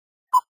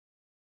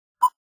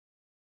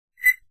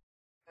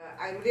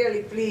I'm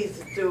really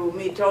pleased to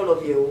meet all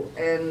of you,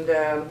 and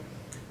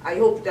I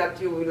hope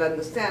that you will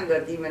understand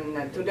that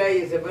even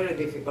today is a very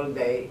difficult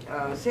day.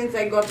 Since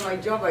I got my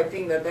job, I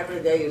think that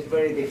every day is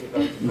very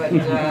difficult.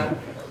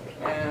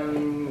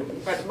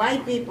 But my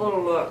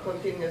people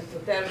continues to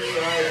tell me,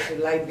 oh,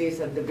 it's like this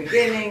at the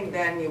beginning,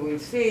 then you will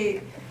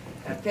see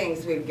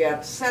things will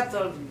get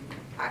settled.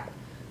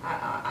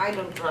 I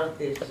don't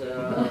practice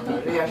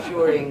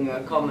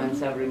reassuring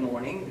comments every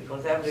morning,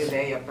 because every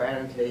day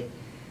apparently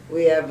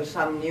we have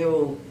some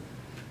new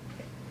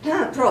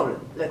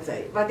problem, let's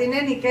say. But in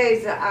any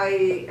case,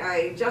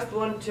 I just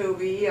want to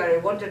be here, I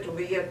wanted to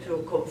be here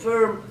to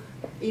confirm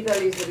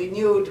Italy's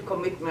renewed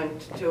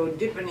commitment to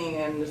deepening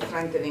and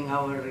strengthening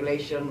our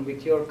relation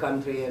with your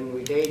country and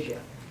with Asia.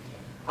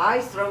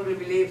 I strongly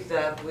believe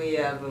that we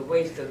have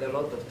wasted a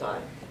lot of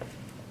time,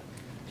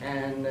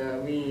 and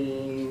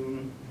we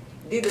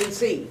didn't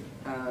see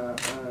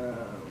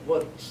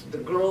what's the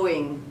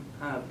growing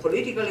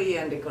politically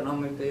and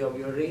economically of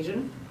your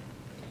region.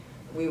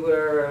 We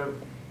were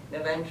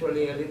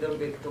eventually a little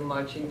bit too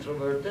much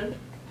introverted.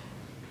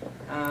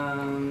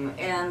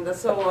 And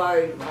so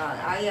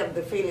I have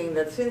the feeling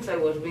that since I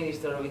was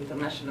Minister of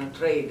International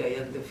Trade, I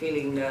had the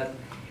feeling that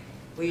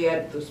we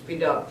had to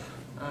speed up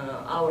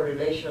our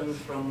relations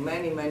from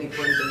many, many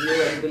points of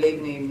view, and believe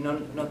me,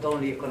 not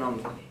only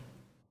economically.